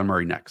 Kyler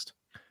Murray next.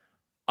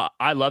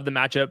 I love the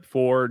matchup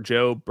for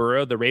Joe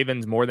Burrow. The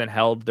Ravens more than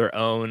held their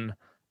own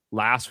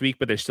last week,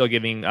 but they're still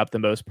giving up the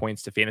most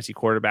points to fantasy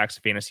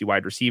quarterbacks, fantasy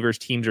wide receivers.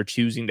 Teams are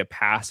choosing to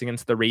pass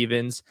against the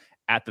Ravens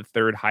at the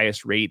 3rd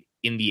highest rate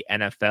in the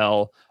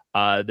NFL.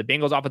 The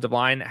Bengals offensive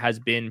line has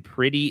been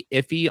pretty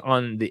iffy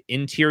on the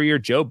interior.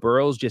 Joe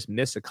Burrow's just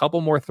missed a couple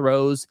more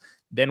throws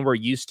than we're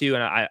used to.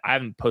 And I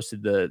haven't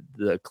posted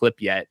the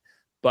clip yet,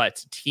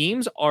 but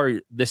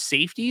the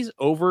safeties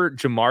over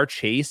Jamar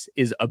Chase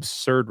is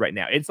absurd right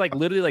now. It's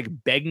literally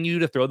begging you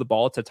to throw the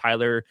ball to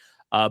Tyler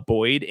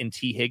Boyd and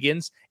T.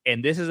 Higgins.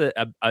 And this is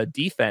a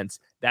defense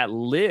that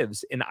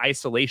lives in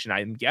isolation.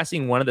 I'm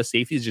guessing one of the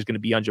safeties is just going to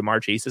be on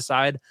Jamar Chase's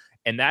side.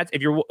 And that's,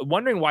 if you're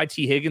wondering why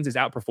T. Higgins is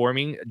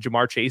outperforming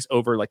Jamar Chase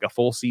over a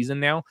full season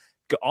now,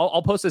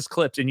 I'll post this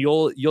clip and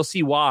you'll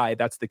see why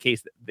that's the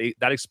case.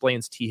 That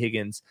explains T.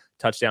 Higgins'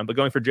 touchdown. But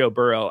going for Joe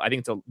Burrow, I think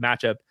it's a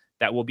matchup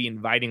that will be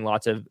inviting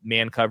lots of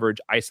man coverage,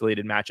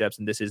 isolated matchups.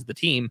 And this is the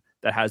team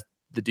that has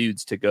the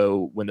dudes to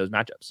go win those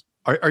matchups.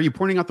 Are you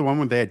pointing out the one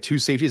where they had 2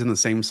 safeties on the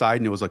same side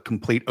and it was a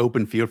complete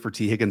open field for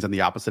T. Higgins on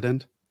the opposite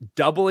end?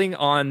 doubling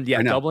on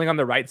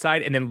the right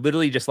side, and then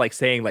literally just like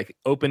saying like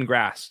open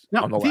grass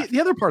now, on the left.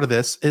 The other part of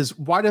this is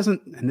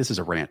and this is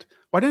a rant,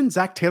 why didn't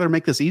Zach Taylor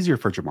make this easier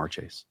for Ja'Marr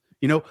Chase?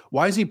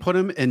 Why does he put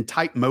him in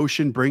tight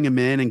motion, bring him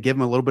in and give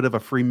him a little bit of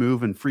a free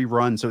move and free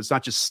run so it's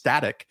not just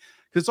static?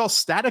 Because it's all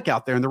static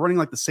out there and they're running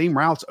like the same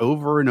routes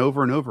over and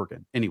over and over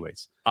again.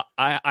 Anyways.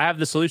 I have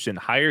the solution.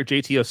 Hire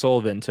JT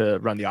O'Sullivan to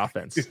run the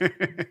offense.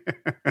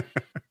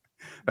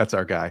 That's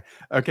our guy.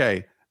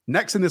 Okay.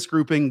 Next in this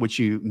grouping, which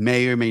you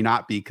may or may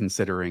not be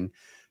considering,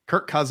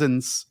 Kirk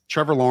Cousins,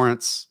 Trevor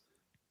Lawrence,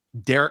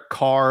 Derek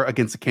Carr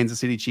against the Kansas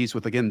City Chiefs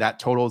with, again, that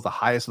total is the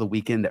highest of the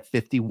weekend at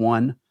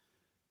 51.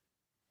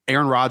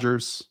 Aaron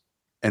Rodgers,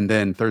 and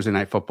then Thursday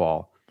Night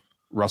Football,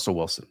 Russell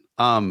Wilson.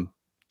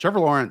 Trevor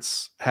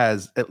Lawrence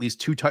has at least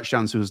 2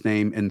 touchdowns to his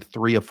name in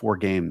 3 of 4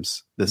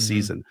 games this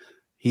season.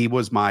 He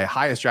was my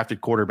highest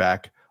drafted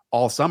quarterback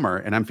all summer,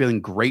 and I'm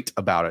feeling great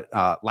about it.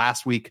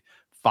 Last week,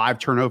 5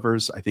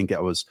 turnovers. I think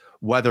that was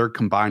weather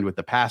combined with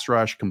the pass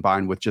rush,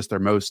 combined with just their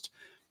most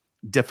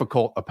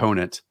difficult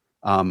opponent.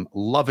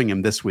 Loving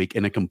him this week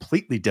in a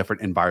completely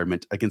different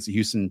environment against the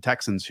Houston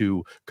Texans,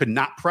 who could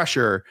not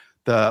pressure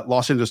the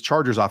Los Angeles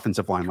Chargers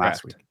offensive line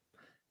last week.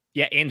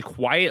 Yeah, and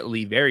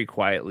very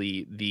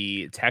quietly,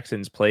 the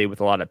Texans play with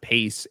a lot of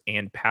pace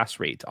and pass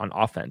rate on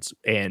offense,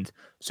 and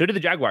so do the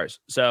Jaguars.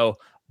 So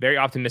very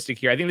optimistic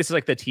here. I think this is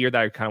like the tier that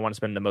I kind of want to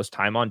spend the most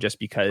time on, just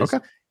because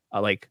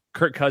like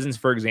Kirk Cousins,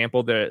 for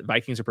example, the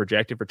Vikings are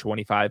projected for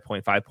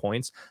 25.5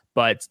 points,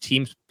 but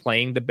teams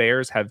playing the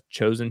Bears have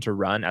chosen to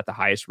run at the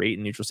highest rate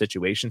in neutral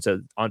situations.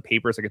 So on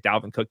paper, it's like a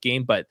Dalvin Cook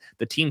game, but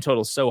the team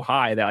total is so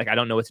high that like I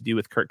don't know what to do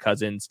with Kirk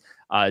Cousins.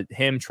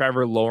 Him,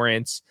 Trevor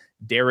Lawrence,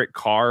 Derek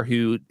Carr,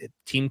 who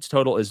team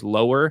total is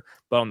lower,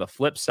 but on the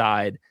flip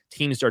side,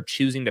 teams are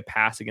choosing to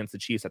pass against the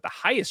Chiefs at the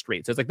highest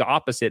rate. So it's like the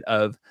opposite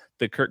of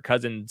the Kirk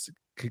Cousins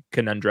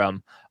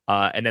conundrum.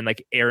 And then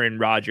like Aaron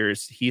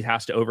Rodgers, he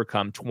has to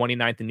overcome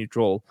 29th in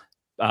neutral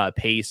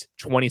pace,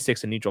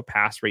 26th in neutral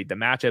pass rate. The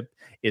matchup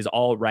is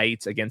all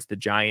right against the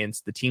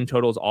Giants. The team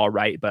total is all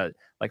right, but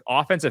like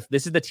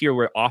this is the tier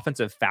where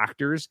offensive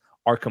factors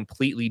are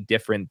completely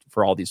different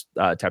for all these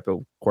type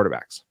of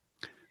quarterbacks.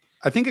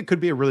 I think it could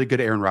be a really good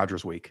Aaron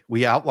Rodgers week.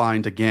 We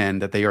outlined again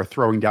that they are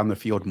throwing down the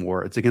field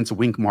more. It's against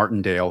Wink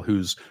Martindale,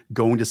 who's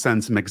going to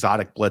send some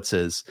exotic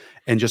blitzes,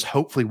 and just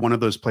hopefully one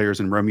of those players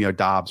in Romeo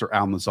Doubs or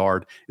Al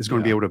Lazard is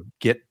going to be able to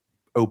get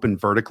open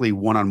vertically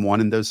one-on-one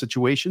in those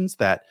situations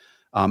that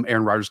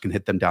Aaron Rodgers can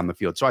hit them down the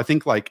field. So I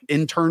think like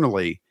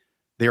internally,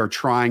 they are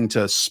trying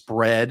to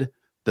spread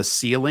the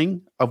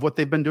ceiling of what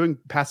they've been doing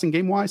passing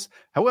game wise.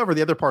 However,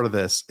 the other part of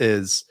this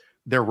is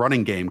their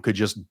running game could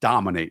just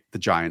dominate the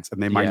Giants,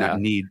 and they might not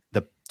need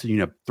to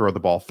throw the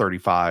ball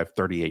 35,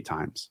 38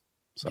 times.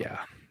 So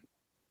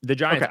the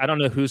Giants, I don't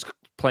know who's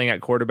playing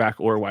at quarterback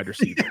or wide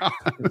receiver.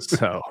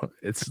 So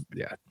it's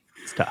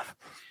tough.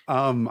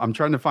 I'm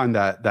trying to find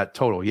that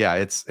total. Yeah,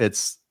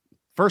 it's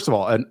first of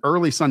all an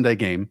early Sunday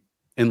game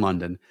in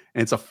London,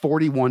 and it's a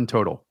 41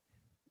 total.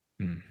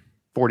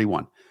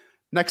 41.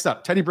 Next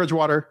up, Teddy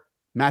Bridgewater,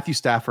 Matthew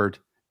Stafford,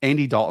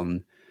 Andy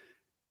Dalton,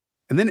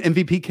 and then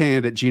MVP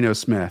candidate Geno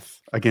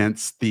Smith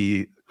against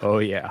the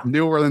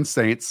New Orleans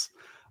Saints.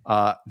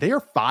 They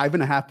are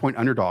 5.5 point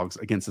underdogs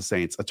against the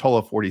Saints, a total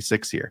of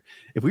 46 here.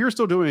 If we were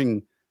still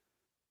doing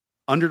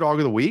underdog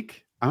of the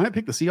week, I might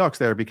pick the Seahawks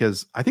there,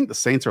 because I think the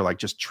Saints are like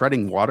just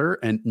treading water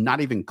and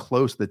not even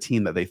close to the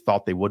team that they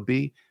thought they would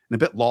be, and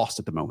a bit lost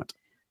at the moment.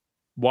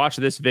 Watch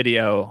this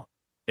video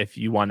if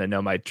you want to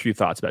know my true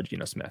thoughts about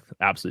Geno Smith.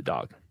 Absolute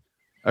dog.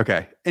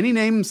 Okay. Any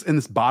names in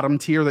this bottom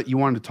tier that you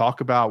wanted to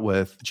talk about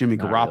with Jimmy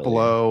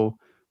Garoppolo,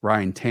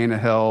 Ryan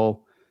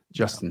Tannehill,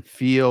 Justin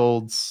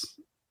Fields?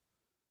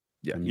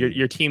 Yeah,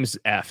 your team's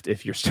effed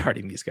if you're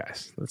starting these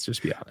guys. Let's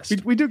just be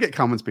honest. We do get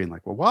comments being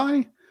like, well,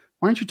 why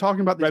aren't you talking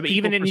about these? Right, but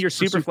even in your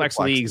super flex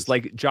leagues,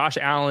 like Josh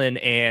Allen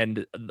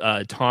and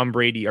Tom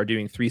Brady are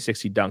doing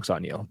 360 dunks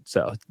on you.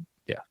 So,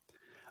 yeah.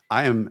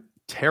 I am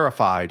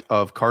terrified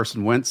of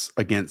Carson Wentz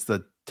against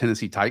the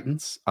Tennessee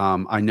Titans.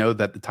 I know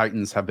that the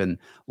Titans have been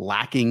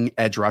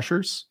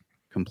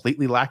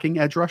completely lacking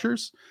edge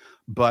rushers,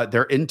 but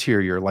their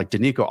interior, like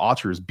Danico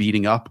Autry, is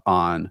beating up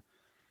on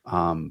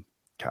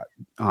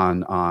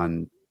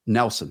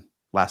Nelson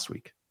last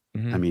week.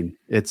 I mean,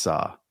 it's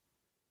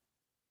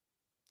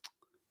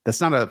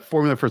that's not a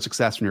formula for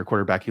success when you're a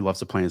quarterback who loves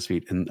to plant his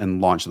feet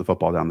and launch the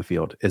football down the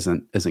field.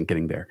 Isn't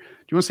getting there. Do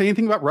you want to say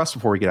anything about Russ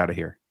before we get out of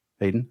here,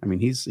 Hayden? I mean,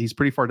 he's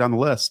pretty far down the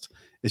list.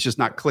 It's just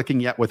not clicking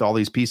yet with all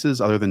these pieces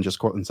other than just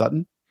Cortland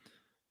Sutton.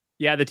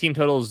 Yeah, the team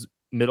total's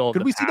middle.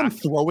 Could we see them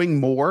throwing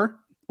more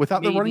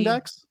without the running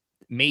backs?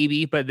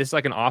 Maybe, but this is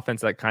like an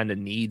offense that kind of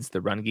needs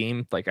the run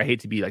game. Like, I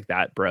hate to be like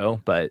that,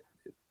 bro, but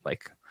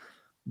like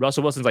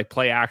Russell Wilson's like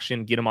play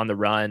action, get him on the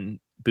run,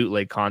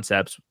 bootleg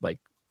concepts. Like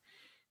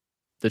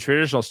the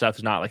traditional stuff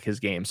is not like his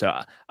game.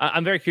 So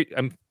I'm very curious.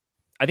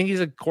 I think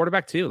he's a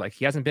quarterback too. Like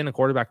he hasn't been a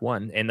quarterback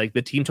one, and like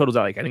the team totals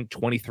out like I think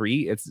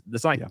 23.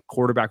 That's not like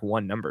quarterback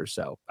one numbers.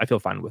 So I feel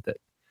fine with it.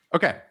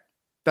 Okay,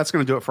 that's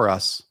going to do it for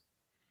us.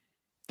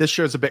 This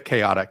show's a bit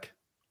chaotic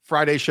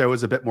Friday show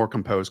is a bit more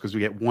composed because we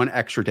get one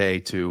extra day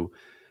to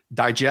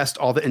digest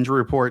all the injury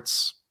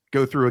reports,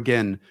 go through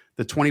again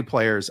the 20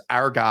 players,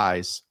 our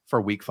guys for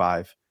week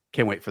 5.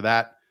 Can't wait for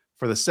that.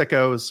 For the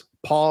sickos,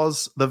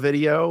 pause the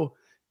video.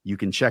 You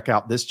can check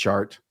out this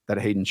chart that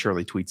Hayden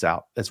Shirley tweets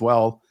out as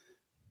well.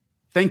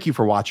 Thank you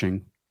for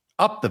watching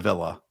Up the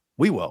Villa.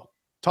 We will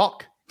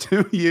talk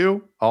to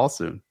you all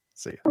soon.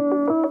 See ya.